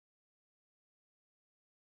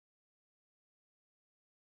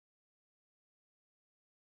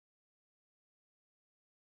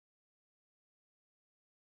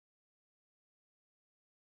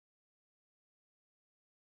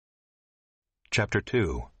Chapter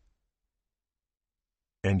 2.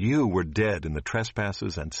 And you were dead in the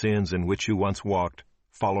trespasses and sins in which you once walked,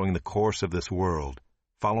 following the course of this world,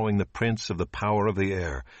 following the prince of the power of the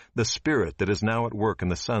air, the spirit that is now at work in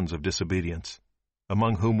the sons of disobedience,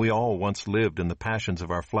 among whom we all once lived in the passions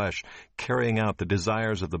of our flesh, carrying out the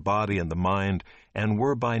desires of the body and the mind, and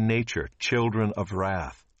were by nature children of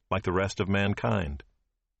wrath, like the rest of mankind.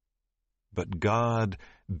 But God,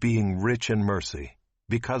 being rich in mercy,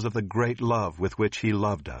 because of the great love with which He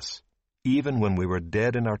loved us, even when we were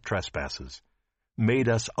dead in our trespasses, made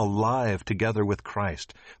us alive together with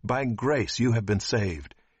Christ. By grace you have been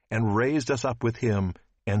saved, and raised us up with Him,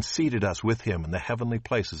 and seated us with Him in the heavenly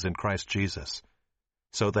places in Christ Jesus,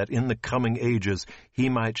 so that in the coming ages He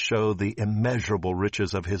might show the immeasurable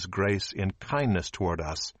riches of His grace in kindness toward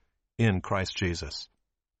us in Christ Jesus.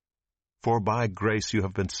 For by grace you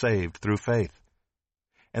have been saved through faith.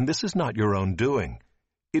 And this is not your own doing.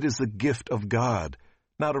 It is the gift of God,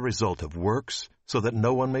 not a result of works, so that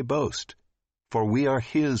no one may boast. For we are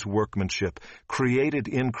His workmanship, created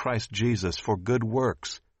in Christ Jesus for good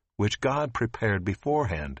works, which God prepared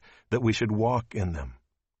beforehand, that we should walk in them.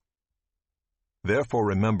 Therefore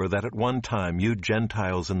remember that at one time you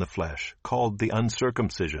Gentiles in the flesh, called the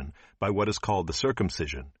uncircumcision by what is called the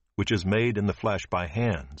circumcision, which is made in the flesh by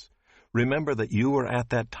hands. Remember that you were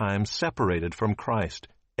at that time separated from Christ,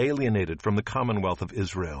 alienated from the commonwealth of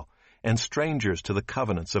Israel, and strangers to the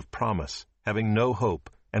covenants of promise, having no hope,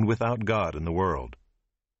 and without God in the world.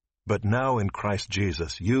 But now in Christ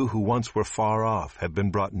Jesus, you who once were far off have been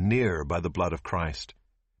brought near by the blood of Christ.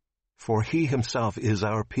 For He Himself is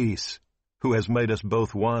our peace, who has made us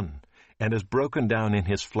both one, and has broken down in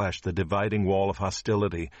His flesh the dividing wall of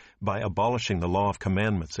hostility, by abolishing the law of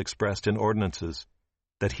commandments expressed in ordinances,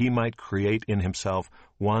 that He might create in Himself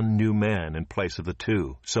one new man in place of the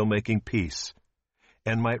two, so making peace,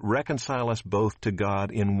 and might reconcile us both to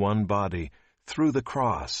God in one body, through the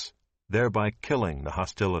cross, thereby killing the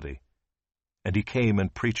hostility. And He came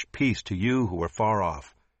and preached peace to you who were far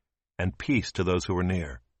off, and peace to those who were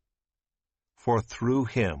near. For through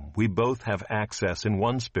Him we both have access in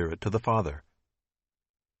one Spirit to the Father.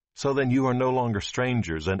 So then you are no longer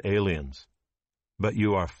strangers and aliens, but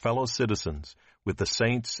you are fellow citizens with the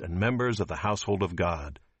saints and members of the household of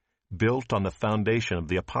God, built on the foundation of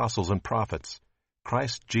the apostles and prophets,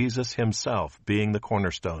 Christ Jesus Himself being the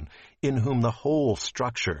cornerstone, in whom the whole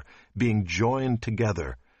structure, being joined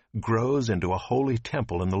together, grows into a holy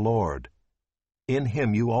temple in the Lord. In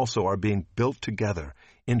Him you also are being built together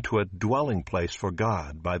into a dwelling place for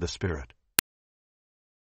God by the Spirit.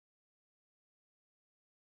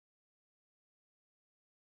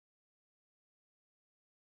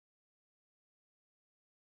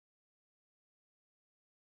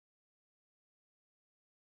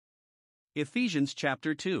 Ephesians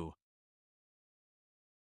chapter 2.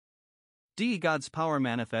 D. God's power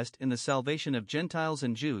manifest in the salvation of Gentiles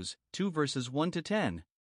and Jews, 2 verses 1 to 10.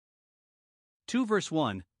 2 verse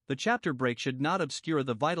 1. The chapter break should not obscure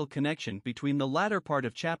the vital connection between the latter part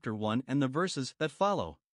of chapter 1 and the verses that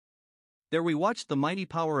follow. There we watched the mighty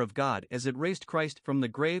power of God as it raised Christ from the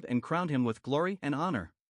grave and crowned Him with glory and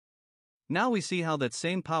honor. Now we see how that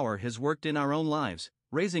same power has worked in our own lives,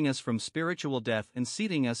 raising us from spiritual death and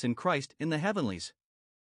seating us in Christ in the heavenlies.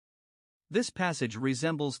 This passage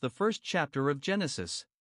resembles the first chapter of Genesis.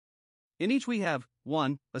 In each we have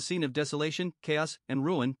 1. A scene of desolation, chaos, and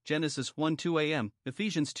ruin, Genesis 1-2 a.m.,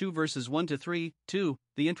 Ephesians 2 verses 1 to 3, 2.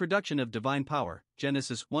 The introduction of divine power,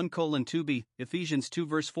 Genesis 1:2b, Ephesians 2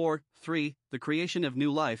 verse 4, 3. The creation of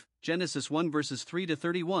new life, Genesis 1 verses 3 to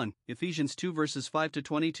 31, Ephesians 2 verses 5 to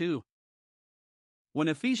 22. When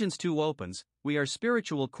Ephesians 2 opens, we are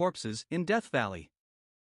spiritual corpses in Death Valley.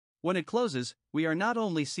 When it closes, we are not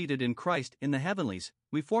only seated in Christ in the heavenlies,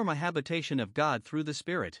 we form a habitation of God through the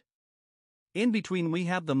Spirit. In between we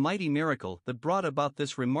have the mighty miracle that brought about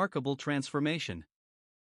this remarkable transformation.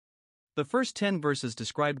 The first 10 verses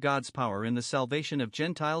describe God's power in the salvation of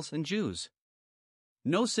Gentiles and Jews.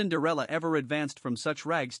 No Cinderella ever advanced from such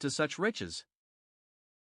rags to such riches.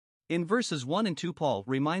 In verses 1 and 2 Paul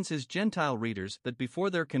reminds his Gentile readers that before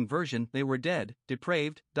their conversion they were dead,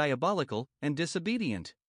 depraved, diabolical, and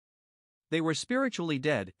disobedient. They were spiritually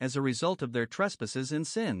dead as a result of their trespasses and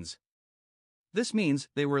sins. This means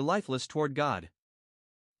they were lifeless toward God.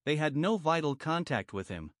 They had no vital contact with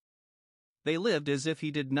Him. They lived as if He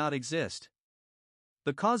did not exist.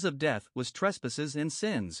 The cause of death was trespasses and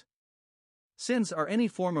sins. Sins are any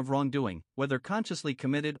form of wrongdoing, whether consciously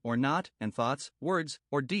committed or not, and thoughts, words,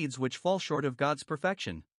 or deeds which fall short of God's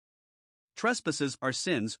perfection. Trespasses are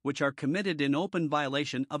sins which are committed in open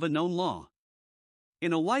violation of a known law.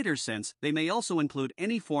 In a wider sense, they may also include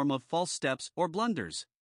any form of false steps or blunders.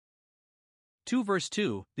 2 verse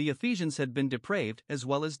 2, the Ephesians had been depraved as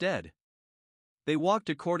well as dead. They walked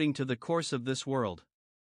according to the course of this world.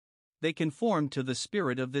 They conformed to the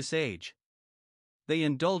spirit of this age. They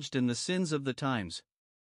indulged in the sins of the times.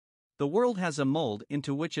 The world has a mold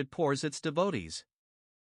into which it pours its devotees.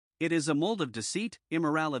 It is a mold of deceit,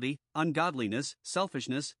 immorality, ungodliness,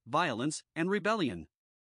 selfishness, violence, and rebellion.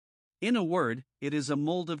 In a word, it is a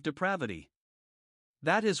mold of depravity.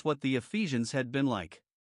 That is what the Ephesians had been like.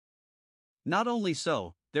 Not only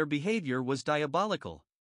so, their behavior was diabolical.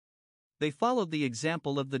 They followed the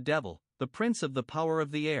example of the devil, the prince of the power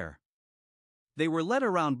of the air. They were led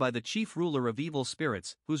around by the chief ruler of evil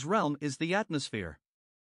spirits, whose realm is the atmosphere.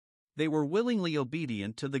 They were willingly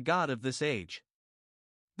obedient to the god of this age.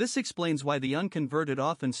 This explains why the unconverted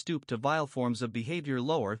often stoop to vile forms of behavior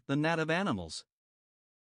lower than that of animals.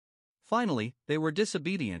 Finally, they were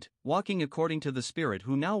disobedient, walking according to the Spirit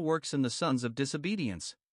who now works in the sons of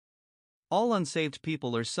disobedience. All unsaved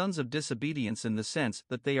people are sons of disobedience in the sense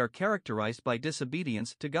that they are characterized by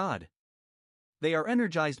disobedience to God. They are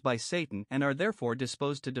energized by Satan and are therefore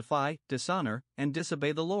disposed to defy, dishonor, and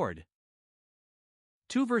disobey the Lord.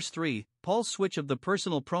 2 verse 3, Paul's switch of the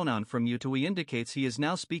personal pronoun from you to we indicates he is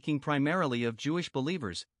now speaking primarily of Jewish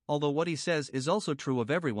believers, although what he says is also true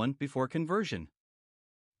of everyone before conversion.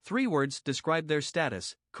 3 words describe their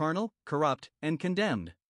status: carnal, corrupt, and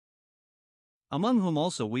condemned. Among whom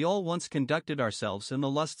also we all once conducted ourselves in the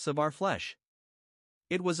lusts of our flesh.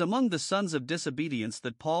 It was among the sons of disobedience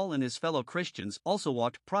that Paul and his fellow Christians also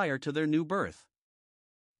walked prior to their new birth.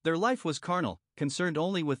 Their life was carnal, concerned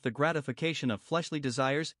only with the gratification of fleshly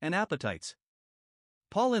desires and appetites.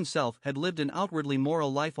 Paul himself had lived an outwardly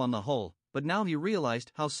moral life on the whole, but now he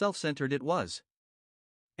realized how self-centered it was.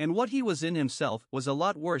 And what he was in himself was a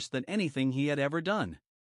lot worse than anything he had ever done.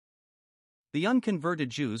 The unconverted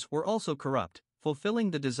Jews were also corrupt,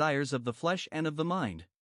 fulfilling the desires of the flesh and of the mind.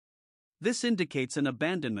 This indicates an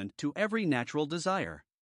abandonment to every natural desire.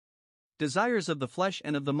 Desires of the flesh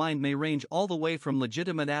and of the mind may range all the way from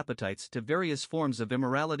legitimate appetites to various forms of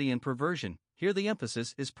immorality and perversion. Here the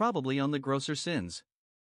emphasis is probably on the grosser sins.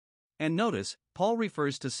 And notice, Paul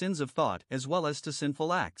refers to sins of thought as well as to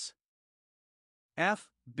sinful acts. F.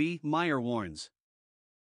 B. Meyer warns.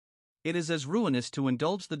 It is as ruinous to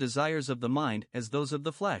indulge the desires of the mind as those of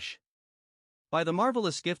the flesh. By the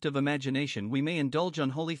marvelous gift of imagination we may indulge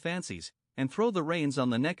unholy fancies, and throw the reins on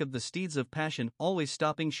the neck of the steeds of passion, always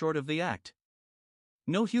stopping short of the act.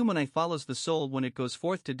 No human eye follows the soul when it goes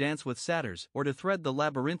forth to dance with satyrs or to thread the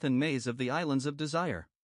labyrinthine maze of the islands of desire.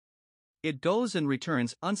 It goes and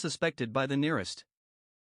returns unsuspected by the nearest.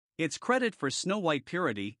 Its credit for snow-white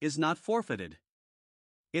purity is not forfeited.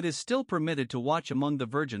 It is still permitted to watch among the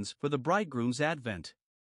virgins for the bridegroom's advent.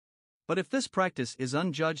 But if this practice is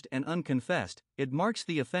unjudged and unconfessed, it marks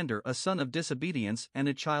the offender a son of disobedience and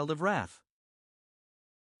a child of wrath.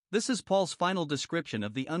 This is Paul's final description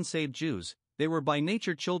of the unsaved Jews. They were by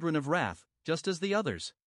nature children of wrath, just as the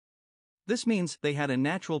others. This means they had a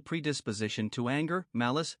natural predisposition to anger,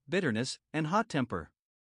 malice, bitterness, and hot temper.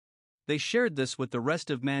 They shared this with the rest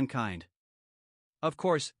of mankind. Of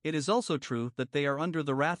course, it is also true that they are under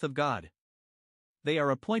the wrath of God. They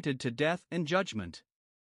are appointed to death and judgment.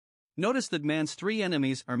 Notice that man's three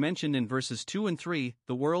enemies are mentioned in verses 2 and 3,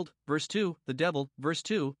 the world, verse 2, the devil, verse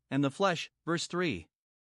 2, and the flesh, verse 3.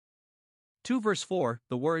 2 verse 4,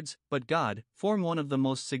 the words, but God, form one of the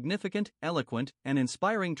most significant, eloquent, and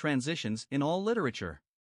inspiring transitions in all literature.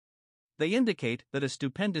 They indicate that a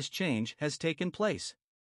stupendous change has taken place.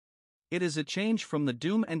 It is a change from the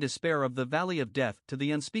doom and despair of the valley of death to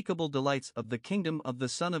the unspeakable delights of the kingdom of the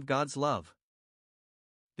Son of God's love.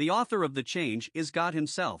 The author of the change is God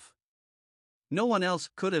Himself. No one else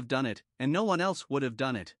could have done it, and no one else would have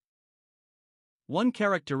done it. One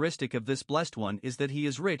characteristic of this blessed one is that He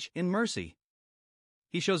is rich in mercy.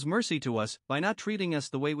 He shows mercy to us by not treating us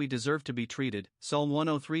the way we deserve to be treated, Psalm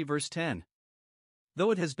 103 verse 10.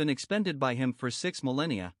 Though it has been expended by Him for 6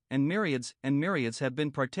 millennia, and myriads have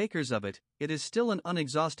been partakers of it, it is still an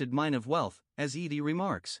unexhausted mine of wealth, as Edie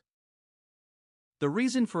remarks. The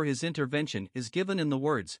reason for His intervention is given in the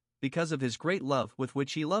words, because of His great love with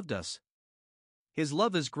which He loved us. His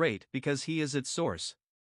love is great because He is its source.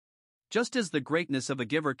 Just as the greatness of a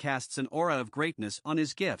giver casts an aura of greatness on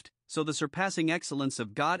his gift, so the surpassing excellence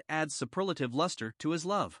of God adds superlative luster to His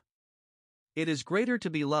love. It is greater to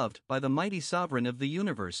be loved by the mighty sovereign of the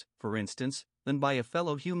universe, for instance, than by a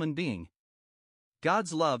fellow human being.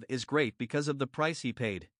 God's love is great because of the price He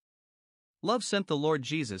paid. Love sent the Lord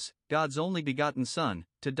Jesus, God's only begotten Son,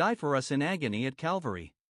 to die for us in agony at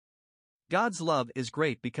Calvary. God's love is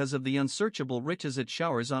great because of the unsearchable riches it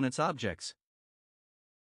showers on its objects.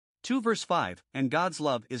 2 verse 5, and God's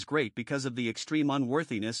love is great because of the extreme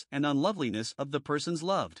unworthiness and unloveliness of the persons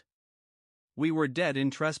loved. We were dead in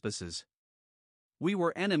trespasses. We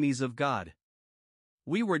were enemies of God.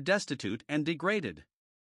 We were destitute and degraded.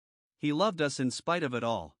 He loved us in spite of it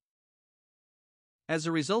all. As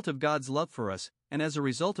a result of God's love for us, and as a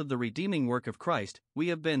result of the redeeming work of Christ, we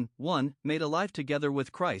have been 1. Made alive together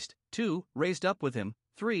with Christ, 2. Raised up with Him,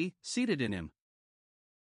 3. Seated in Him.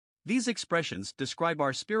 These expressions describe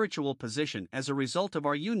our spiritual position as a result of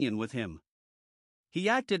our union with Him. He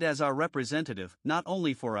acted as our representative, not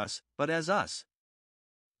only for us, but as us.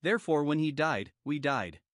 Therefore, when He died, we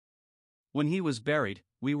died. When He was buried,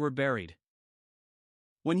 we were buried.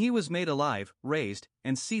 When He was made alive, raised,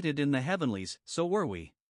 and seated in the heavenlies, so were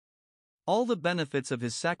we. All the benefits of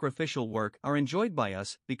His sacrificial work are enjoyed by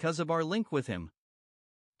us because of our link with Him.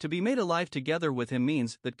 To be made alive together with Him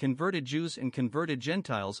means that converted Jews and converted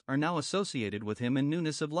Gentiles are now associated with Him in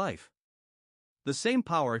newness of life. The same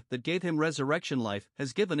power that gave Him resurrection life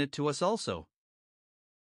has given it to us also.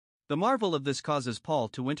 The marvel of this causes Paul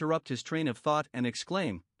to interrupt his train of thought and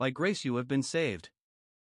exclaim, "By grace you have been saved."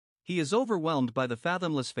 He is overwhelmed by the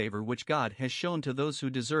fathomless favor which God has shown to those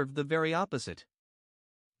who deserve the very opposite.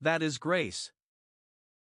 That is grace.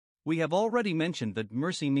 We have already mentioned that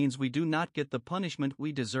mercy means we do not get the punishment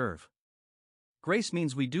we deserve. Grace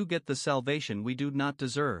means we do get the salvation we do not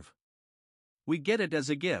deserve. We get it as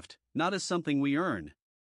a gift, not as something we earn.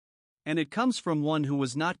 And it comes from one who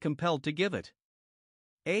was not compelled to give it.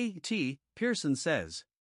 A.T. Pierson says,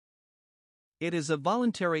 "It is a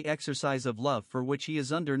voluntary exercise of love for which he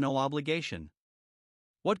is under no obligation."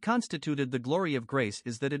 What constituted the glory of grace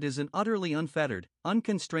is that it is an utterly unfettered,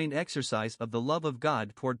 unconstrained exercise of the love of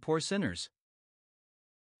God toward poor sinners.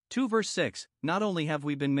 2 verse 6, not only have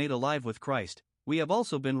we been made alive with Christ, we have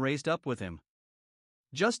also been raised up with Him.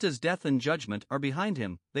 Just as death and judgment are behind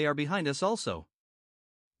Him, they are behind us also.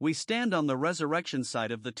 We stand on the resurrection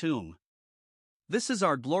side of the tomb. This is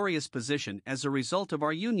our glorious position as a result of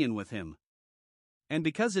our union with Him. And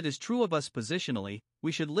because it is true of us positionally,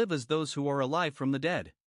 we should live as those who are alive from the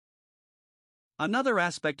dead. Another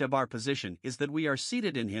aspect of our position is that we are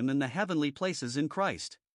seated in Him in the heavenly places in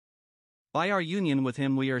Christ. By our union with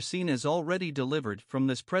Him, we are seen as already delivered from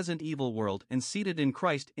this present evil world and seated in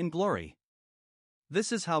Christ in glory.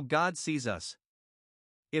 This is how God sees us.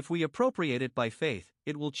 If we appropriate it by faith,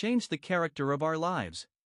 it will change the character of our lives.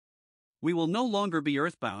 We will no longer be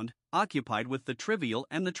earthbound, occupied with the trivial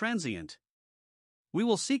and the transient. We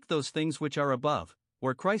will seek those things which are above,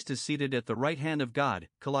 where Christ is seated at the right hand of God,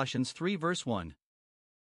 Colossians 3 verse 1.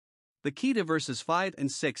 The key to verses 5 and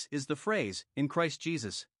 6 is the phrase, "in Christ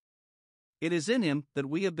Jesus." It is in Him that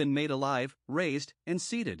we have been made alive, raised, and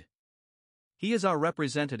seated. He is our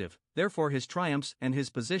representative, therefore His triumphs and His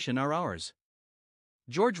position are ours.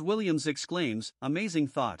 George Williams exclaims, "Amazing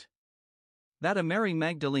thought! That a Mary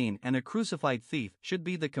Magdalene and a crucified thief should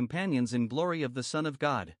be the companions in glory of the Son of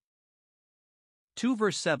God." 2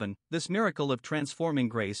 verse 7, this miracle of transforming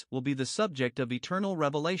grace will be the subject of eternal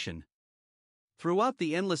revelation. Throughout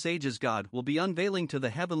the endless ages, God will be unveiling to the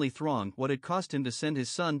heavenly throng what it cost Him to send His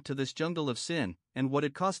Son to this jungle of sin, and what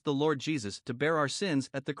it cost the Lord Jesus to bear our sins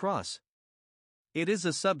at the cross. It is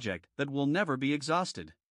a subject that will never be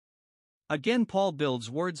exhausted. Again, Paul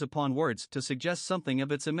builds words upon words to suggest something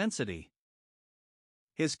of its immensity.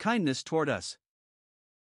 His kindness toward us.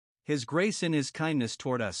 His grace in His kindness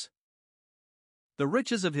toward us. The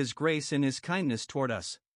riches of His grace in His kindness toward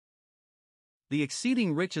us. The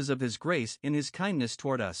exceeding riches of His grace in His kindness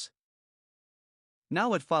toward us.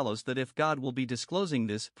 Now it follows that if God will be disclosing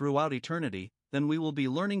this throughout eternity, then we will be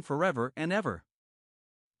learning forever and ever.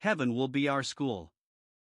 Heaven will be our school.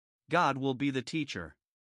 God will be the teacher.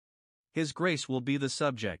 His grace will be the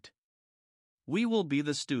subject. We will be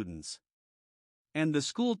the students. And the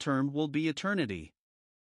school term will be eternity.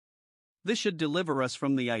 This should deliver us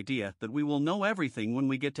from the idea that we will know everything when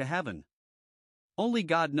we get to heaven. Only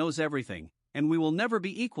God knows everything, and we will never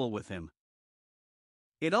be equal with Him.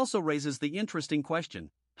 It also raises the interesting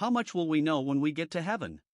question, how much will we know when we get to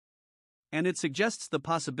heaven? And it suggests the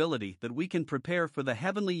possibility that we can prepare for the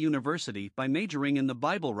heavenly university by majoring in the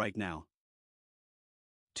Bible right now.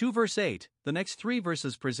 2 verse 8, the next 3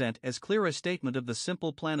 verses present as clear a statement of the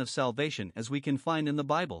simple plan of salvation as we can find in the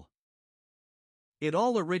Bible. It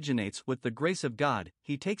all originates with the grace of God.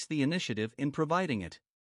 He takes the initiative in providing it.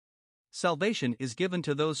 Salvation is given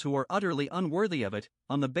to those who are utterly unworthy of it,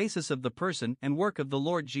 on the basis of the person and work of the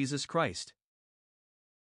Lord Jesus Christ.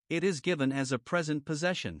 It is given as a present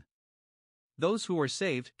possession. Those who are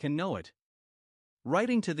saved can know it.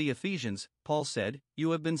 Writing to the Ephesians, Paul said,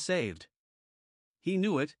 "You have been saved." He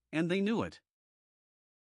knew it, and they knew it.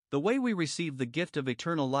 The way we receive the gift of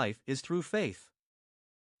eternal life is through faith.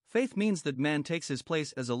 Faith means that man takes his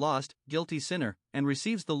place as a lost, guilty sinner, and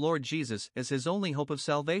receives the Lord Jesus as his only hope of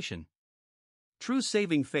salvation. True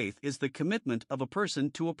saving faith is the commitment of a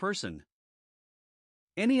person to a person.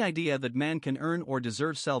 Any idea that man can earn or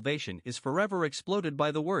deserve salvation is forever exploded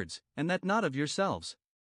by the words, "and that not of yourselves."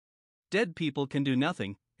 Dead people can do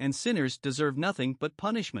nothing, and sinners deserve nothing but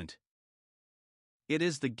punishment. It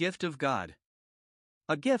is the gift of God.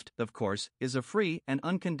 A gift, of course, is a free and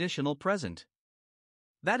unconditional present.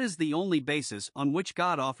 That is the only basis on which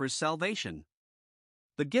God offers salvation.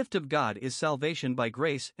 The gift of God is salvation by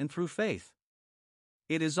grace and through faith.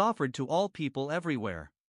 It is offered to all people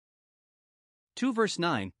everywhere. 2 verse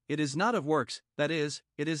 9, it is not of works, that is,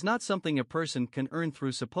 it is not something a person can earn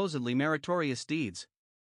through supposedly meritorious deeds.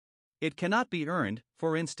 It cannot be earned,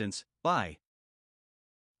 for instance, by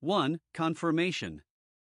 1. Confirmation,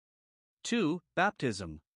 2.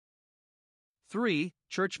 Baptism, 3.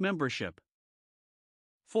 Church membership,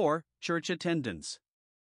 4. Church attendance,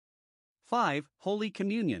 5. Holy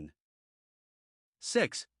Communion,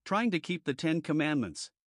 6. Trying to keep the 10 Commandments,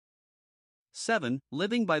 7.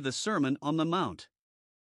 Living by the Sermon on the Mount,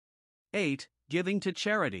 8. Giving to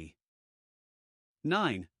charity,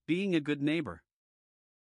 9. Being a good neighbor,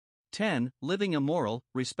 10. Living a moral,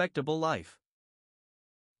 respectable life.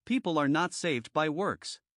 People are not saved by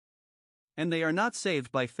works. And they are not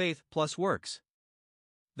saved by faith plus works.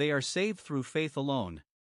 They are saved through faith alone.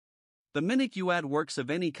 The minute you add works of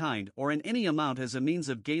any kind or in any amount as a means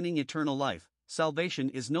of gaining eternal life, salvation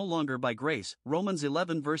is no longer by grace. Romans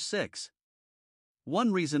 11 verse 6.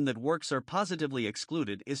 One reason that works are positively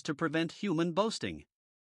excluded is to prevent human boasting.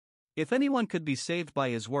 If anyone could be saved by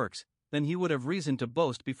his works, then he would have reason to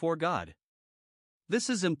boast before God. This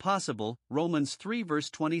is impossible. Romans 3 verse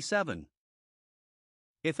 27.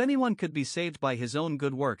 If anyone could be saved by his own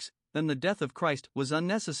good works, then the death of Christ was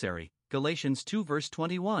unnecessary. Galatians 2 verse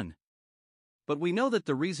 21. But we know that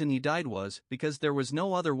the reason he died was because there was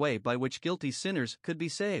no other way by which guilty sinners could be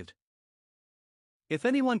saved. If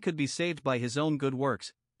anyone could be saved by his own good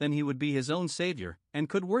works, then he would be his own savior and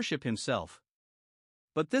could worship himself.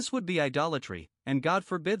 But this would be idolatry, and God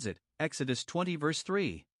forbids it. Exodus 20 verse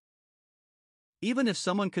 3. Even if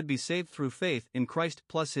someone could be saved through faith in Christ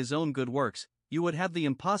plus his own good works, you would have the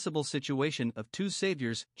impossible situation of two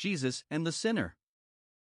saviors, Jesus and the sinner.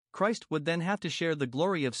 Christ would then have to share the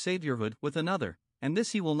glory of saviorhood with another, and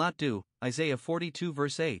this he will not do. Isaiah 42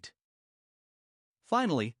 verse 8.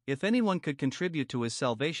 Finally, if anyone could contribute to his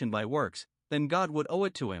salvation by works, then God would owe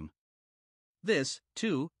it to him. This,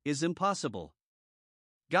 too, is impossible.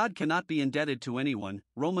 God cannot be indebted to anyone.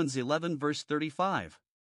 Romans 11 verse 35.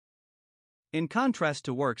 In contrast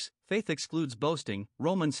to works, faith excludes boasting.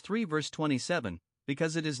 Romans 3 verse 27,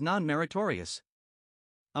 because it is non-meritorious.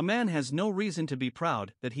 A man has no reason to be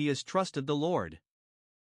proud that he has trusted the Lord.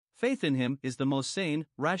 Faith in him is the most sane,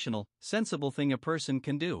 rational, sensible thing a person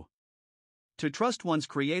can do. To trust one's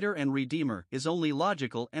Creator and Redeemer is only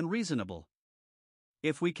logical and reasonable.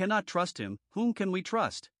 If we cannot trust him, whom can we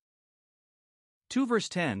trust? 2 verse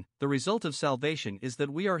 10, the result of salvation is that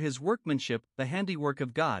we are his workmanship, the handiwork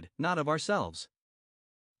of God, not of ourselves.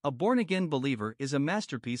 A born-again believer is a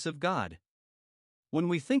masterpiece of God. When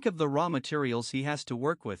we think of the raw materials he has to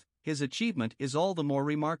work with, his achievement is all the more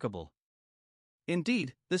remarkable.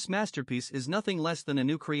 Indeed, this masterpiece is nothing less than a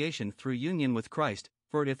new creation through union with Christ,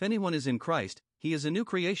 for if anyone is in Christ, he is a new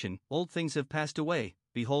creation. Old things have passed away,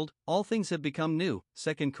 behold, all things have become new.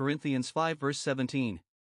 2 Corinthians 5 verse 17.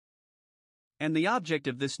 And the object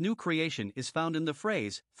of this new creation is found in the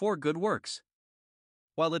phrase, for good works.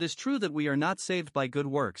 While it is true that we are not saved by good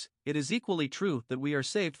works, it is equally true that we are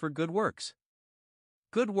saved for good works.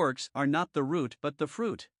 Good works are not the root but the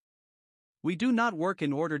fruit. We do not work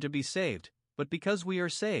in order to be saved, but because we are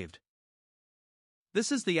saved.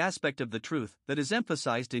 This is the aspect of the truth that is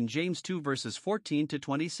emphasized in James 2 verses 14 to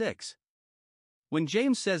 26. When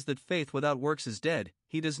James says that faith without works is dead,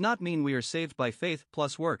 he does not mean we are saved by faith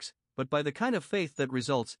plus works, but by the kind of faith that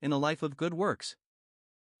results in a life of good works.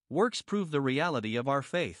 Works prove the reality of our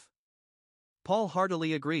faith. Paul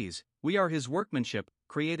heartily agrees, we are his workmanship,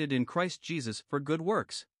 created in Christ Jesus for good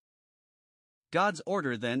works. God's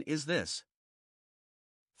order then is this.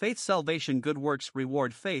 Faith, salvation, good works,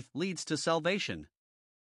 reward. Faith leads to salvation.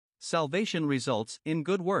 Salvation results in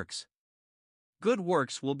good works. Good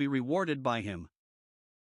works will be rewarded by him.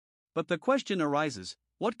 But the question arises,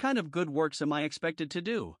 what kind of good works am I expected to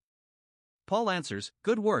do? Paul answers,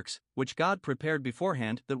 good works, which God prepared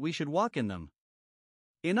beforehand that we should walk in them.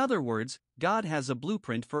 In other words, God has a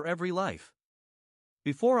blueprint for every life.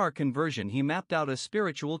 Before our conversion, He mapped out a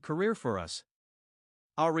spiritual career for us.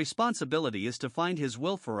 Our responsibility is to find His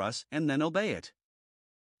will for us and then obey it.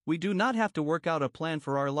 We do not have to work out a plan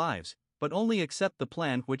for our lives, but only accept the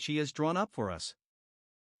plan which He has drawn up for us.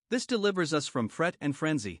 This delivers us from fret and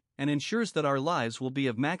frenzy, and ensures that our lives will be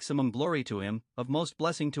of maximum glory to Him, of most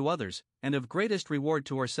blessing to others, and of greatest reward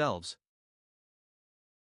to ourselves.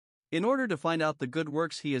 In order to find out the good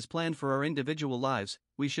works He has planned for our individual lives,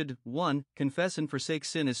 we should 1. Confess and forsake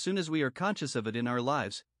sin as soon as we are conscious of it in our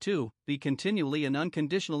lives, 2. Be continually and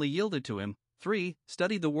unconditionally yielded to Him, 3.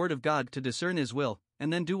 Study the Word of God to discern His will,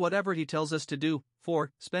 and then do whatever He tells us to do,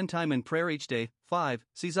 4. Spend time in prayer each day, 5.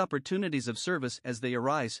 Seize opportunities of service as they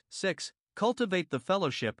arise, 6. Cultivate the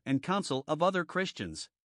fellowship and counsel of other Christians.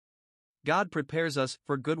 God prepares us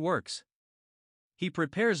for good works. He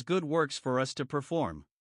prepares good works for us to perform.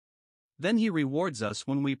 Then He rewards us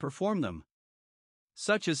when we perform them.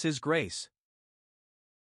 Such is His grace.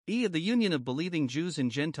 The union of believing Jews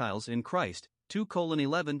and Gentiles in Christ,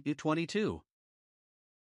 2:11-22.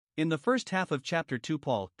 In the first half of chapter 2,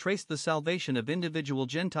 Paul traced the salvation of individual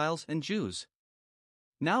Gentiles and Jews.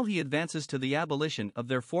 Now he advances to the abolition of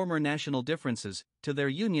their former national differences, to their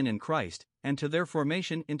union in Christ, and to their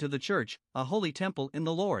formation into the church, a holy temple in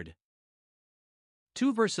the Lord.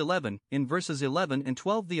 2 verse 11, in verses 11 and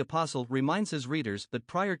 12 the apostle reminds his readers that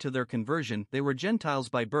prior to their conversion they were Gentiles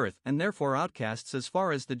by birth and therefore outcasts as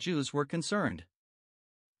far as the Jews were concerned.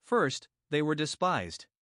 First, they were despised.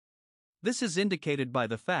 This is indicated by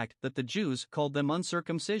the fact that the Jews called them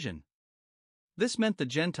uncircumcision. This meant the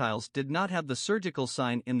Gentiles did not have the surgical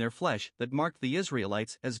sign in their flesh that marked the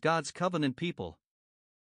Israelites as God's covenant people.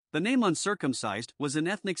 The name uncircumcised was an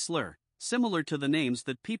ethnic slur, similar to the names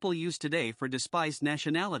that people use today for despised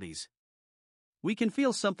nationalities. We can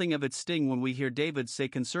feel something of its sting when we hear David say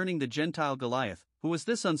concerning the Gentile Goliath, who was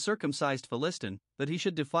this uncircumcised Philistine, that he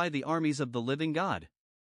should defy the armies of the living God.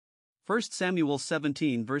 1 Samuel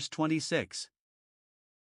 17 verse 26.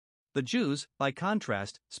 The Jews, by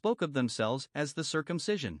contrast, spoke of themselves as the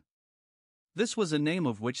circumcision. This was a name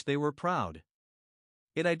of which they were proud.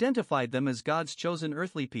 It identified them as God's chosen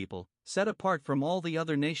earthly people, set apart from all the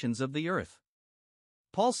other nations of the earth.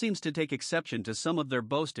 Paul seems to take exception to some of their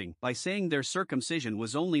boasting by saying their circumcision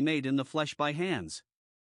was only made in the flesh by hands.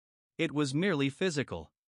 It was merely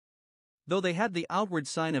physical. Though they had the outward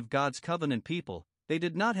sign of God's covenant people, they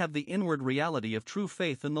did not have the inward reality of true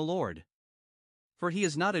faith in the Lord. For he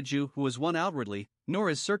is not a Jew who is one outwardly, nor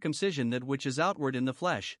is circumcision that which is outward in the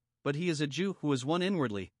flesh, but he is a Jew who is one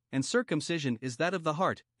inwardly, and circumcision is that of the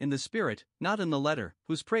heart, in the spirit, not in the letter,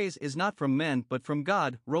 whose praise is not from men but from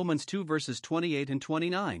God. Romans 2 verses 28 and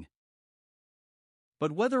 29.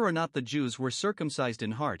 But whether or not the Jews were circumcised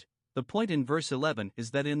in heart, the point in verse 11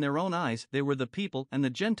 is that in their own eyes they were the people and the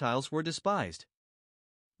Gentiles were despised.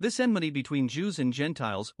 This enmity between Jews and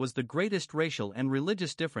Gentiles was the greatest racial and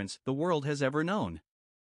religious difference the world has ever known.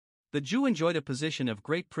 The Jew enjoyed a position of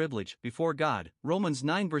great privilege before God, Romans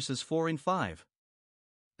 9 verses 4 and 5.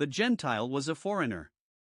 The Gentile was a foreigner.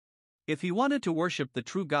 If he wanted to worship the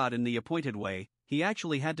true God in the appointed way, he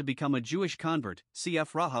actually had to become a Jewish convert,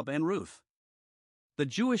 cf. Rahab and Ruth. The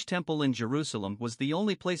Jewish temple in Jerusalem was the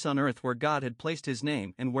only place on earth where God had placed His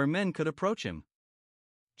name and where men could approach Him.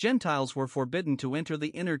 Gentiles were forbidden to enter the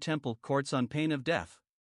inner temple courts on pain of death.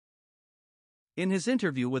 In his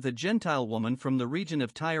interview with a Gentile woman from the region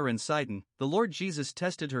of Tyre and Sidon, the Lord Jesus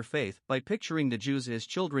tested her faith by picturing the Jews as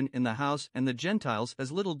children in the house and the Gentiles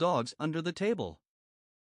as little dogs under the table.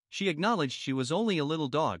 She acknowledged she was only a little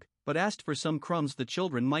dog, but asked for some crumbs the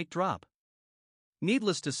children might drop.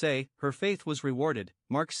 Needless to say, her faith was rewarded.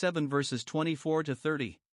 Mark 7 verses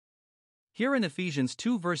 24-30. Here in Ephesians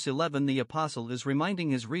 2 verse 11 the apostle is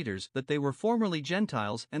reminding his readers that they were formerly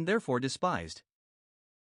Gentiles and therefore despised.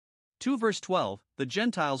 2 verse 12, the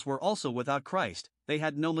Gentiles were also without Christ, they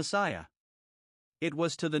had no Messiah. It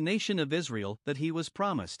was to the nation of Israel that He was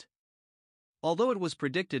promised. Although it was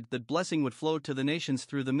predicted that blessing would flow to the nations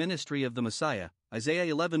through the ministry of the Messiah, Isaiah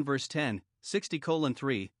 11 verse 10,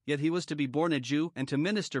 60:3, yet He was to be born a Jew and to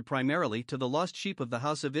minister primarily to the lost sheep of the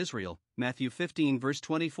house of Israel, Matthew 15 verse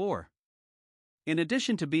 24. In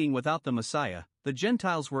addition to being without the Messiah, the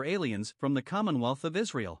Gentiles were aliens from the commonwealth of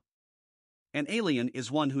Israel. An alien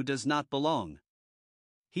is one who does not belong.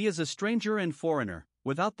 He is a stranger and foreigner,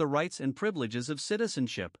 without the rights and privileges of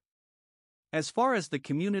citizenship. As far as the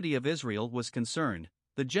community of Israel was concerned,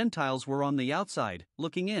 the Gentiles were on the outside,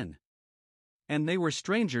 looking in. And they were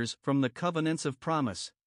strangers from the covenants of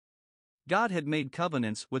promise. God had made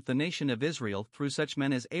covenants with the nation of Israel through such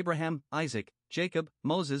men as Abraham, Isaac, Jacob,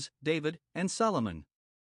 Moses, David, and Solomon.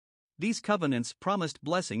 These covenants promised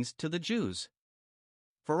blessings to the Jews.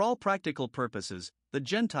 For all practical purposes, the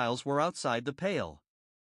Gentiles were outside the pale.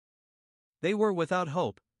 They were without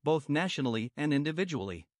hope, both nationally and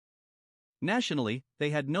individually. Nationally, they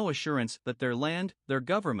had no assurance that their land, their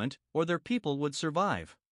government, or their people would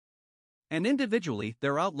survive. And individually,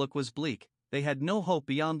 their outlook was bleak, they had no hope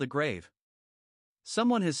beyond the grave.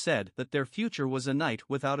 Someone has said that their future was a night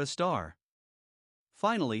without a star.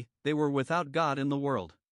 Finally, they were without God in the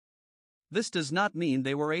world. This does not mean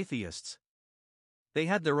they were atheists. They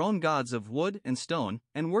had their own gods of wood and stone,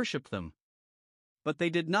 and worshipped them. But they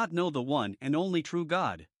did not know the one and only true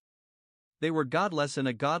God. They were godless in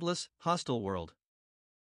a godless, hostile world.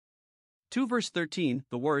 2 verse 13,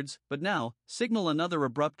 the words, "but now," signal another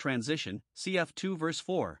abrupt transition, cf 2 verse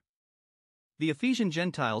 4. The Ephesian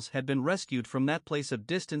Gentiles had been rescued from that place of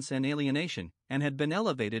distance and alienation, and had been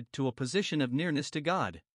elevated to a position of nearness to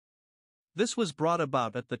God. This was brought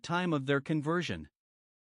about at the time of their conversion.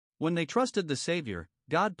 When they trusted the Savior,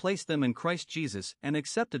 God placed them in Christ Jesus and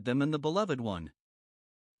accepted them in the Beloved One.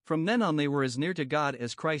 From then on they were as near to God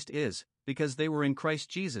as Christ is, because they were in Christ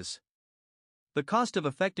Jesus. The cost of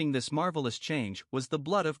effecting this marvelous change was the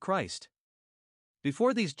blood of Christ.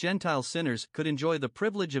 Before these Gentile sinners could enjoy the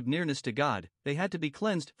privilege of nearness to God, they had to be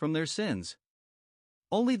cleansed from their sins.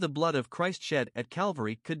 Only the blood of Christ shed at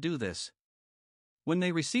Calvary could do this. When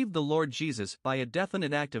they received the Lord Jesus by a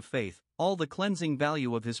definite act of faith, all the cleansing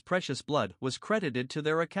value of his precious blood was credited to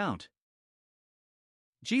their account.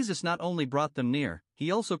 Jesus not only brought them near,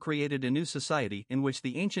 he also created a new society in which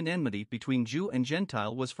the ancient enmity between Jew and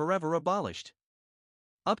Gentile was forever abolished.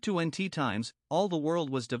 Up to NT times, all the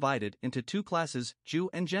world was divided into two classes,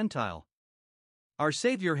 Jew and Gentile. Our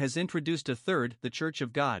Savior has introduced a third, the Church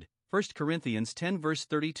of God, 1 Corinthians 10 verse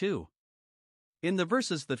 32. In the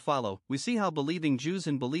verses that follow, we see how believing Jews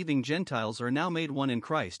and believing Gentiles are now made one in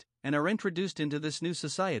Christ, and are introduced into this new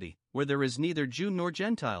society, where there is neither Jew nor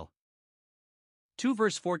Gentile. 2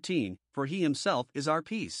 verse 14, "For he himself is our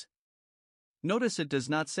peace." Notice it does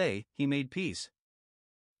not say, "he made peace."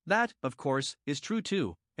 That, of course, is true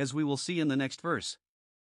too, as we will see in the next verse.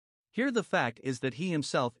 Here the fact is that he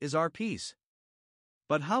himself is our peace.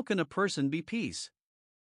 But how can a person be peace?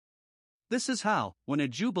 This is how, when a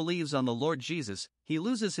Jew believes on the Lord Jesus, he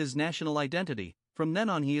loses his national identity, from then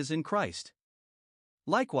on he is in Christ.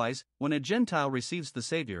 Likewise, when a Gentile receives the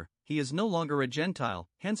Savior, he is no longer a Gentile,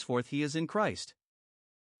 henceforth he is in Christ.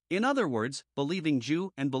 In other words, believing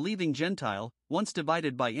Jew and believing Gentile, once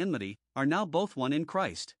divided by enmity, are now both one in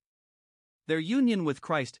Christ. Their union with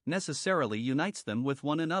Christ necessarily unites them with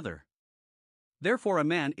one another. Therefore a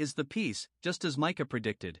man is the peace, just as Micah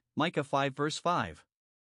predicted, Micah 5 verse 5.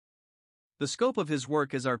 The scope of his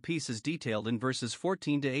work as our peace is detailed in verses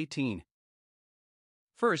 14 to 18.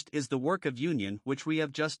 First is the work of union which we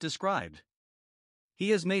have just described. He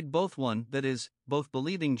has made both one, that is, both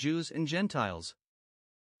believing Jews and Gentiles.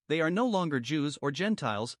 They are no longer Jews or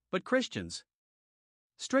Gentiles, but Christians.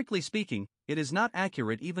 Strictly speaking, it is not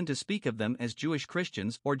accurate even to speak of them as Jewish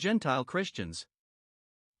Christians or Gentile Christians.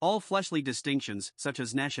 All fleshly distinctions, such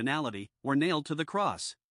as nationality, were nailed to the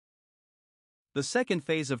cross. The second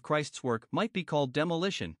phase of Christ's work might be called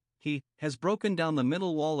demolition. He has broken down the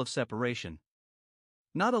middle wall of separation.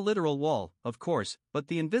 Not a literal wall, of course, but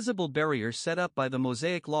the invisible barrier set up by the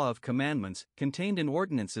Mosaic law of commandments, contained in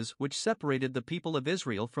ordinances which separated the people of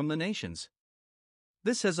Israel from the nations.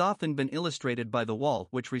 This has often been illustrated by the wall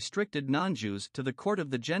which restricted non-Jews to the court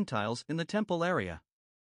of the Gentiles in the temple area.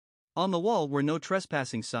 On the wall were no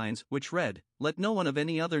trespassing signs which read, "Let no one of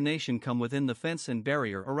any other nation come within the fence and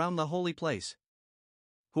barrier around the holy place."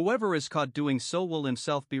 Whoever is caught doing so will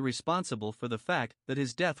himself be responsible for the fact that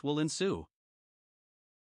his death will ensue.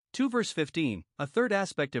 2 verse 15, a third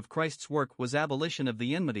aspect of Christ's work was abolition of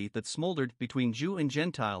the enmity that smoldered between Jew and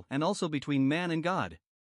Gentile and also between man and God.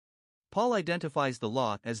 Paul identifies the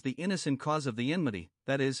law as the innocent cause of the enmity,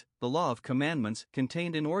 that is, the law of commandments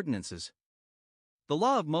contained in ordinances. The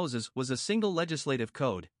law of Moses was a single legislative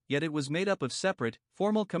code, yet it was made up of separate,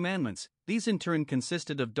 formal commandments. These in turn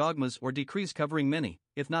consisted of dogmas or decrees covering many,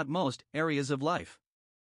 if not most, areas of life.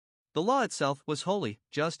 The law itself was holy,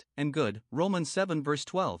 just, and good, Romans 7 verse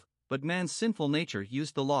 12, but man's sinful nature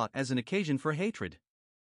used the law as an occasion for hatred.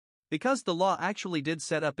 Because the law actually did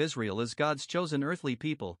set up Israel as God's chosen earthly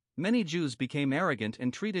people, many Jews became arrogant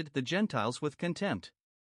and treated the Gentiles with contempt.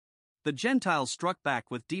 The Gentiles struck back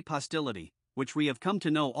with deep hostility, which we have come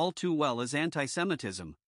to know all too well as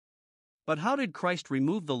anti-Semitism. But how did Christ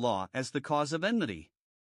remove the law as the cause of enmity?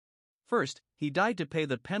 First, he died to pay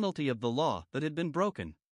the penalty of the law that had been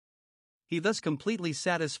broken. He thus completely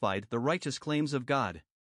satisfied the righteous claims of God.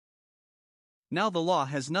 Now the law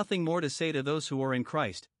has nothing more to say to those who are in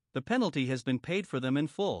Christ, the penalty has been paid for them in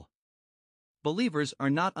full. Believers are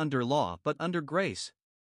not under law but under grace.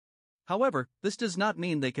 However, this does not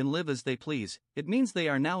mean they can live as they please, it means they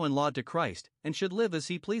are now in law to Christ, and should live as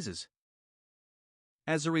He pleases.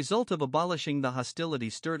 As a result of abolishing the hostility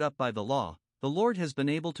stirred up by the law, the Lord has been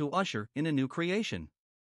able to usher in a new creation.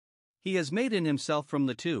 He has made in Himself from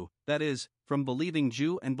the two, that is, from believing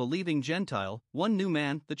Jew and believing Gentile, one new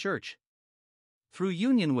man, the Church. Through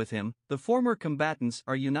union with Him, the former combatants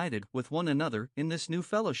are united with one another in this new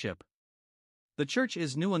fellowship. The Church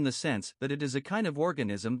is new in the sense that it is a kind of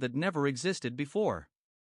organism that never existed before.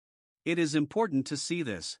 It is important to see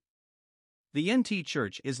this. The NT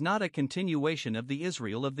Church is not a continuation of the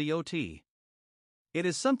Israel of the OT. It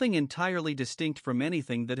is something entirely distinct from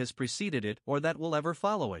anything that has preceded it or that will ever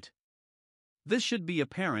follow it. This should be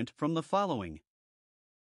apparent from the following.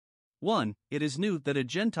 1. It is new that a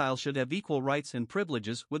Gentile should have equal rights and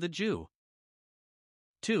privileges with a Jew.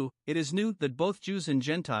 2. It is new that both Jews and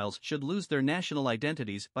Gentiles should lose their national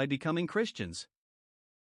identities by becoming Christians.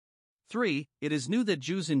 3. It is new that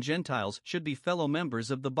Jews and Gentiles should be fellow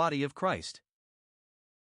members of the body of Christ.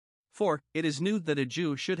 4. It is new that a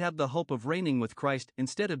Jew should have the hope of reigning with Christ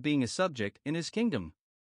instead of being a subject in His kingdom.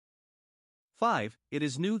 5. It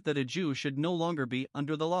is new that a Jew should no longer be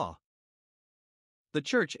under the law. The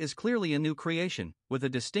Church is clearly a new creation, with a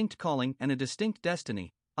distinct calling and a distinct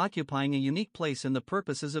destiny, occupying a unique place in the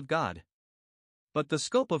purposes of God. But the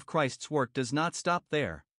scope of Christ's work does not stop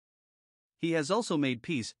there. He has also made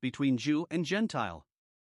peace between Jew and Gentile.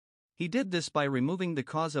 He did this by removing the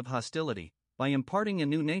cause of hostility, by imparting a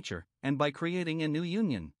new nature, and by creating a new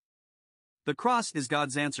union. The cross is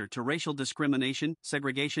God's answer to racial discrimination,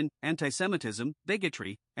 segregation, antisemitism,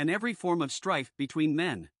 bigotry, and every form of strife between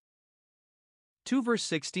men. 2 verse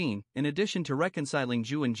 16, in addition to reconciling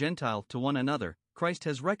Jew and Gentile to one another, Christ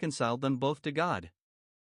has reconciled them both to God.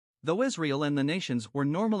 Though Israel and the nations were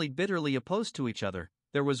normally bitterly opposed to each other,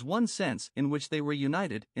 there was one sense in which they were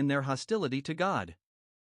united in their hostility to God.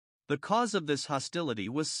 The cause of this hostility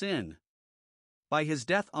was sin. By His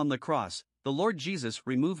death on the cross, the Lord Jesus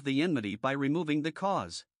removed the enmity by removing the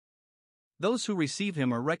cause. Those who receive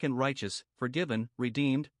Him are reckoned righteous, forgiven,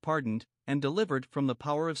 redeemed, pardoned, and delivered from the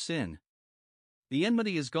power of sin. The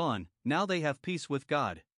enmity is gone, now they have peace with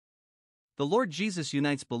God. The Lord Jesus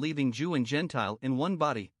unites believing Jew and Gentile in one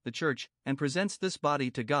body, the Church, and presents this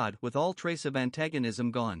body to God with all trace of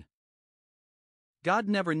antagonism gone. God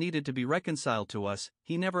never needed to be reconciled to us,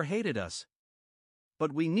 He never hated us.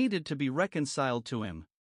 But we needed to be reconciled to Him.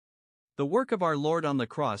 The work of our Lord on the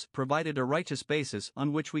cross provided a righteous basis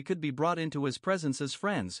on which we could be brought into His presence as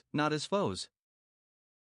friends, not as foes.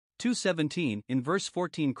 2:17 In verse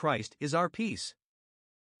 14 Christ is our peace.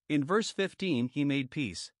 In verse 15 He made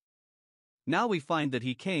peace. Now we find that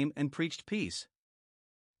He came and preached peace.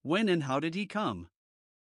 When and how did He come?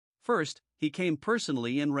 First, He came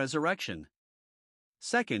personally in resurrection.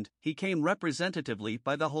 Second, He came representatively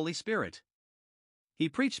by the Holy Spirit. He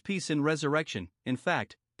preached peace in resurrection. In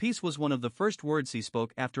fact, peace was one of the first words He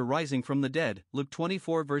spoke after rising from the dead, Luke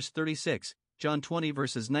 24 verse 36, John 20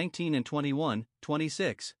 verses 19 and 21,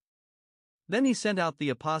 26. Then He sent out the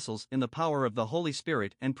apostles in the power of the Holy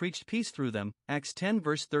Spirit and preached peace through them, Acts 10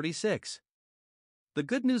 verse 36. The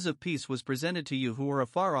good news of peace was presented to you who were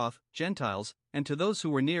afar off, Gentiles, and to those who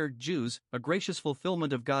were near, Jews, a gracious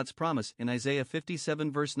fulfillment of God's promise in Isaiah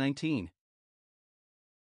 57 verse 19.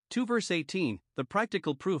 2 verse 18, the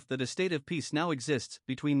practical proof that a state of peace now exists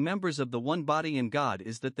between members of the one body in God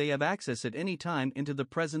is that they have access at any time into the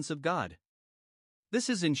presence of God. This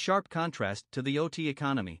is in sharp contrast to the OT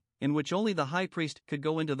economy, in which only the high priest could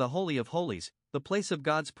go into the Holy of Holies, the place of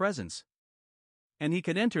God's presence. And he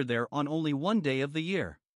could enter there on only one day of the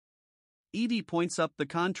year. Edie points up the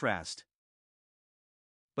contrast.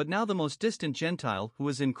 But now the most distant Gentile who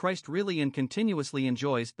is in Christ really and continuously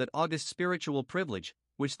enjoys that august spiritual privilege,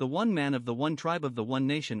 which the one man of the one tribe of the one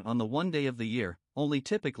nation on the one day of the year, only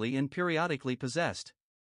typically and periodically possessed.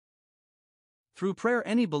 Through prayer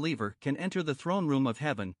any believer can enter the throne room of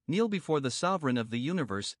heaven, kneel before the sovereign of the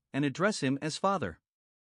universe, and address Him as Father.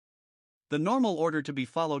 The normal order to be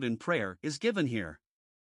followed in prayer is given here.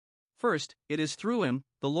 First, it is through Him,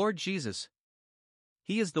 the Lord Jesus.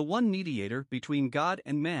 He is the one mediator between God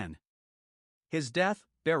and man. His death,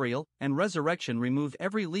 burial, and resurrection removed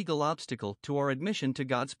every legal obstacle to our admission to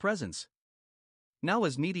God's presence. Now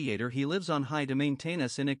as mediator He lives on high to maintain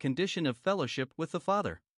us in a condition of fellowship with the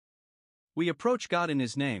Father. We approach God in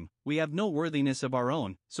His name, we have no worthiness of our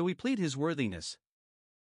own, so we plead His worthiness.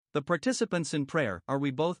 The participants in prayer are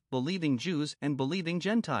we both, believing Jews and believing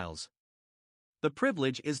Gentiles. The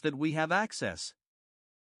privilege is that we have access.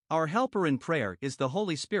 Our helper in prayer is the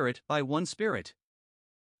Holy Spirit by one Spirit.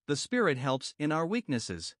 The Spirit helps in our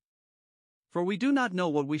weaknesses. For we do not know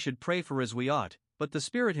what we should pray for as we ought, but the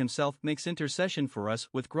Spirit Himself makes intercession for us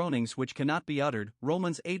with groanings which cannot be uttered.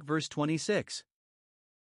 Romans 8 verse 26.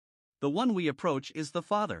 The one we approach is the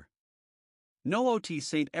Father. No OT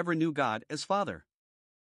saint ever knew God as Father.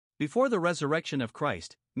 Before the resurrection of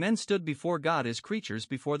Christ, men stood before God as creatures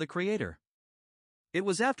before the Creator. It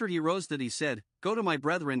was after He rose that He said, "Go to my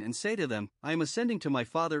brethren and say to them, I am ascending to my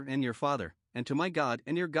Father and your Father, and to my God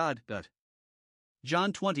and your God."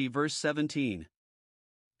 John 20 verse 17.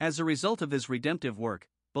 As a result of His redemptive work,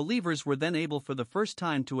 believers were then able for the first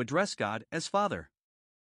time to address God as Father.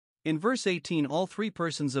 In verse 18, all three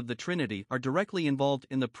persons of the Trinity are directly involved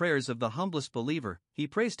in the prayers of the humblest believer. He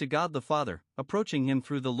prays to God the Father, approaching Him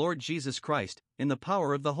through the Lord Jesus Christ, in the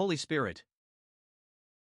power of the Holy Spirit.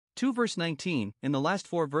 2 verse 19, in the last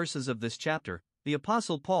 4 verses of this chapter, the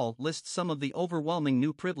Apostle Paul lists some of the overwhelming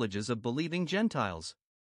new privileges of believing Gentiles.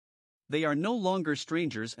 They are no longer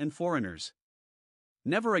strangers and foreigners.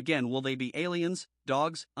 Never again will they be aliens,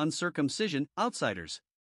 dogs, uncircumcision, outsiders.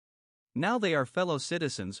 Now they are fellow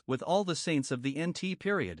citizens with all the saints of the NT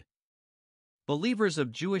period. Believers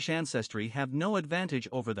of Jewish ancestry have no advantage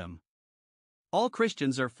over them. All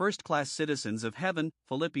Christians are first-class citizens of heaven,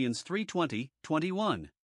 Philippians 3:20-21.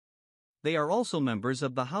 They are also members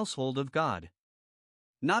of the household of God.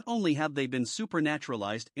 Not only have they been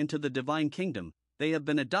supernaturalized into the divine kingdom, they have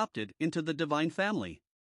been adopted into the divine family.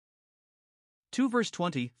 2 verse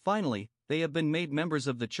 20, finally, they have been made members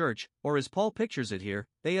of the church, or as Paul pictures it here,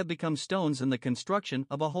 they have become stones in the construction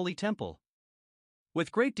of a holy temple.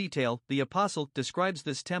 With great detail, the apostle describes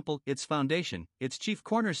this temple, its foundation, its chief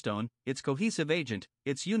cornerstone, its cohesive agent,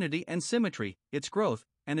 its unity and symmetry, its growth,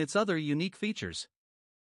 and its other unique features.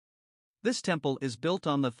 This temple is built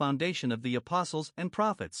on the foundation of the apostles and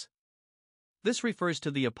prophets. This refers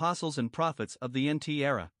to the apostles and prophets of the NT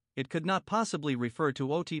era. It could not possibly refer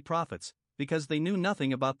to OT prophets, because they knew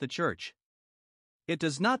nothing about the church. It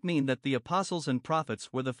does not mean that the apostles and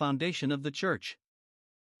prophets were the foundation of the church.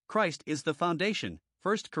 Christ is the foundation,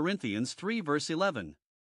 1 Corinthians 3 verse 11.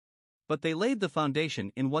 But they laid the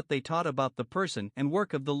foundation in what they taught about the person and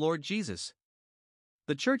work of the Lord Jesus.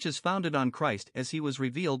 The church is founded on Christ as He was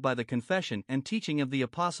revealed by the confession and teaching of the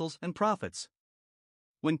apostles and prophets.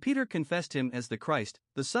 When Peter confessed Him as the Christ,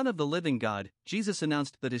 the Son of the living God, Jesus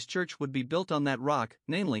announced that His church would be built on that rock,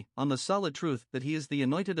 namely, on the solid truth that He is the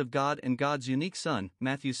anointed of God and God's unique Son,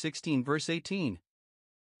 Matthew 16 verse 18.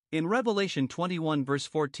 In Revelation 21 verse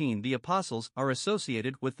 14, the apostles are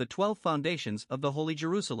associated with the 12 foundations of the Holy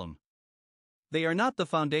Jerusalem. They are not the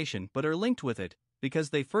foundation but are linked with it,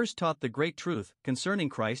 because they first taught the great truth concerning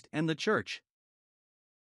Christ and the church.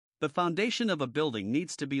 The foundation of a building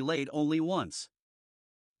needs to be laid only once.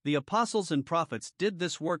 The apostles and prophets did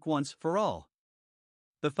this work once for all.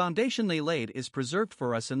 The foundation they laid is preserved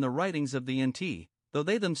for us in the writings of the NT, though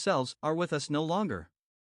they themselves are with us no longer.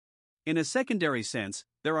 In a secondary sense,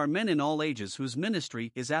 there are men in all ages whose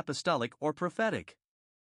ministry is apostolic or prophetic.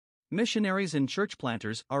 Missionaries and church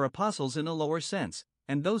planters are apostles in a lower sense,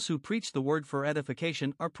 and those who preach the word for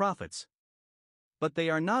edification are prophets. But they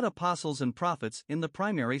are not apostles and prophets in the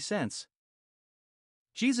primary sense.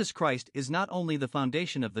 Jesus Christ is not only the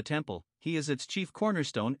foundation of the temple, He is its chief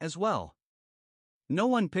cornerstone as well. No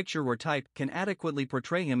one picture or type can adequately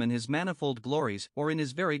portray Him in His manifold glories or in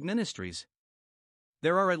His varied ministries.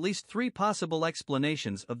 There are at least 3 possible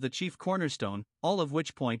explanations of the chief cornerstone, all of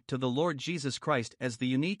which point to the Lord Jesus Christ as the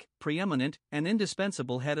unique, preeminent, and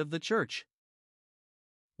indispensable head of the church.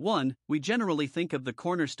 1. We generally think of the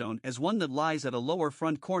cornerstone as one that lies at a lower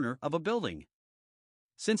front corner of a building.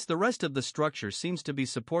 Since the rest of the structure seems to be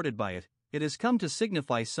supported by it, it has come to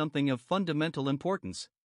signify something of fundamental importance.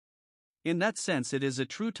 In that sense, it is a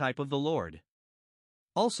true type of the Lord.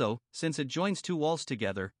 Also, since it joins 2 walls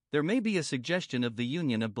together, there may be a suggestion of the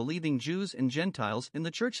union of believing Jews and Gentiles in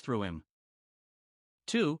the church through Him.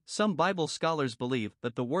 2. Some Bible scholars believe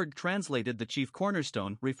that the word translated the chief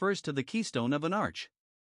cornerstone refers to the keystone of an arch.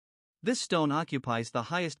 This stone occupies the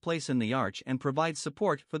highest place in the arch and provides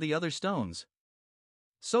support for the other stones.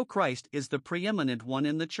 So Christ is the preeminent one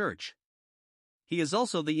in the church. He is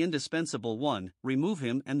also the indispensable one. Remove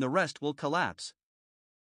Him and the rest will collapse.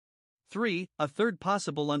 3. A third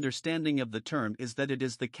possible understanding of the term is that it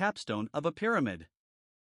is the capstone of a pyramid.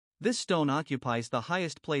 This stone occupies the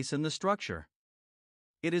highest place in the structure.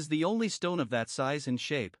 It is the only stone of that size and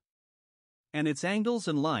shape. And its angles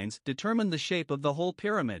and lines determine the shape of the whole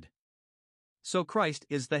pyramid. So Christ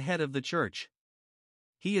is the head of the church.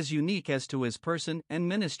 He is unique as to His person and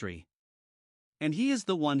ministry. And he is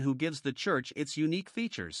the one who gives the church its unique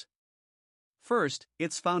features. First,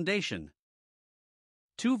 its foundation.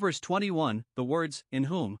 2 verse 21, the words, in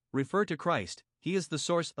whom, refer to Christ. He is the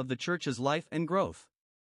source of the church's life and growth.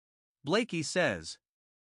 Blakey says,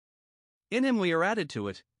 in him we are added to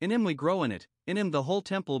it, in him we grow in it, in him the whole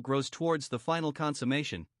temple grows towards the final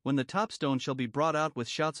consummation, when the top stone shall be brought out with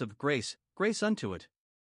shouts of grace, grace unto it.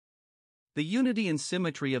 The unity and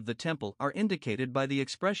symmetry of the temple are indicated by the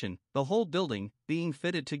expression, the whole building, being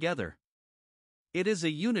fitted together. It is a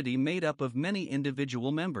unity made up of many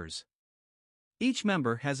individual members. Each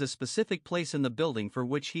member has a specific place in the building for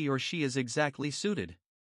which he or she is exactly suited.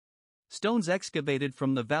 Stones excavated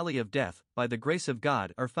from the valley of death, by the grace of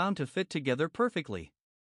God, are found to fit together perfectly.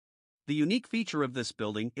 The unique feature of this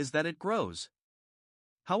building is that it grows.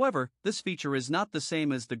 However, this feature is not the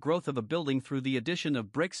same as the growth of a building through the addition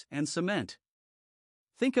of bricks and cement.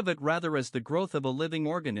 Think of it rather as the growth of a living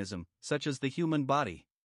organism, such as the human body.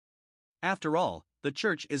 After all, the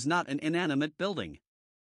church is not an inanimate building.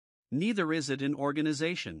 Neither is it an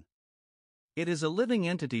organization. It is a living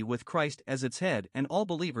entity with Christ as its head and all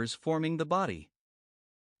believers forming the body.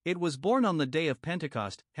 It was born on the day of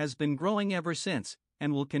Pentecost, has been growing ever since,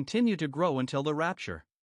 and will continue to grow until the rapture.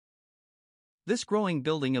 This growing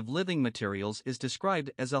building of living materials is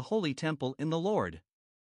described as a holy temple in the Lord.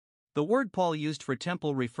 The word Paul used for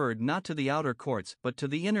temple referred not to the outer courts but to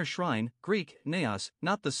the inner shrine, Greek, naos,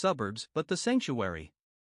 not the suburbs but the sanctuary.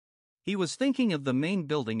 He was thinking of the main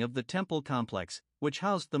building of the temple complex, which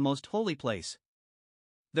housed the most holy place.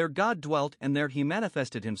 There God dwelt, and there he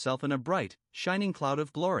manifested himself in a bright, shining cloud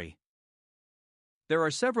of glory. There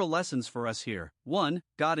are several lessons for us here. 1.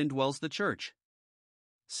 God indwells the church.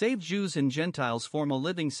 Saved Jews and Gentiles form a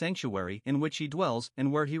living sanctuary in which he dwells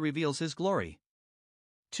and where he reveals his glory.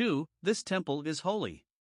 2. This temple is holy.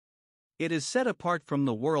 It is set apart from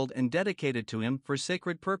the world and dedicated to him for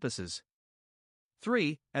sacred purposes.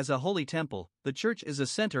 3. As a holy temple, the church is a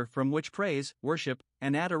center from which praise, worship,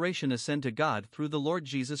 and adoration ascend to God through the Lord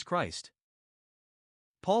Jesus Christ.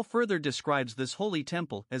 Paul further describes this holy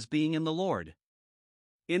temple as being in the Lord.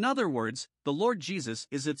 In other words, the Lord Jesus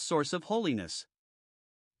is its source of holiness.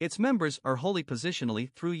 Its members are holy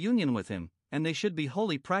positionally through union with him, and they should be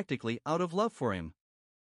holy practically out of love for him.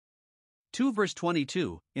 2 verse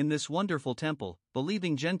 22, in this wonderful temple,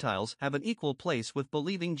 believing Gentiles have an equal place with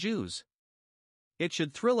believing Jews. It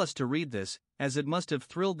should thrill us to read this, as it must have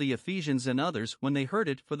thrilled the Ephesians and others when they heard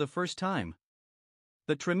it for the first time.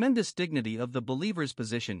 The tremendous dignity of the believer's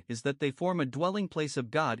position is that they form a dwelling place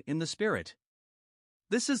of God in the Spirit.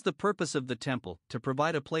 This is the purpose of the temple, to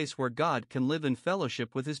provide a place where God can live in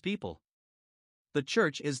fellowship with his people. The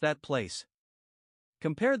church is that place.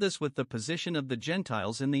 Compare this with the position of the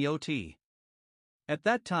Gentiles in the OT. At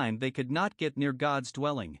that time they could not get near God's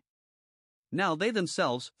dwelling. Now they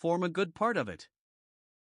themselves form a good part of it.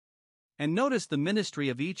 And notice the ministry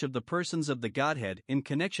of each of the persons of the Godhead in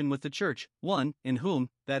connection with the church. 1. In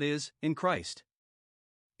whom, that is, in Christ.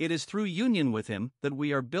 It is through union with him that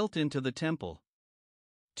we are built into the temple.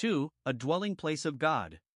 2. A dwelling place of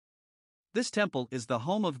God. This temple is the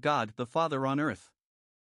home of God the Father on earth.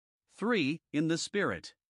 3. In the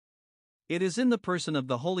Spirit. It is in the person of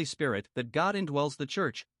the Holy Spirit that God indwells the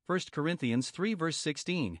church. 1 Corinthians 3 verse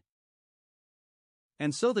 16.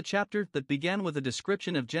 And so the chapter that began with a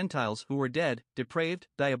description of Gentiles who were dead, depraved,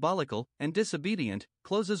 diabolical, and disobedient,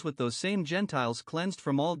 closes with those same Gentiles cleansed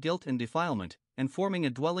from all guilt and defilement, and forming a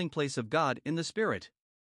dwelling place of God in the Spirit.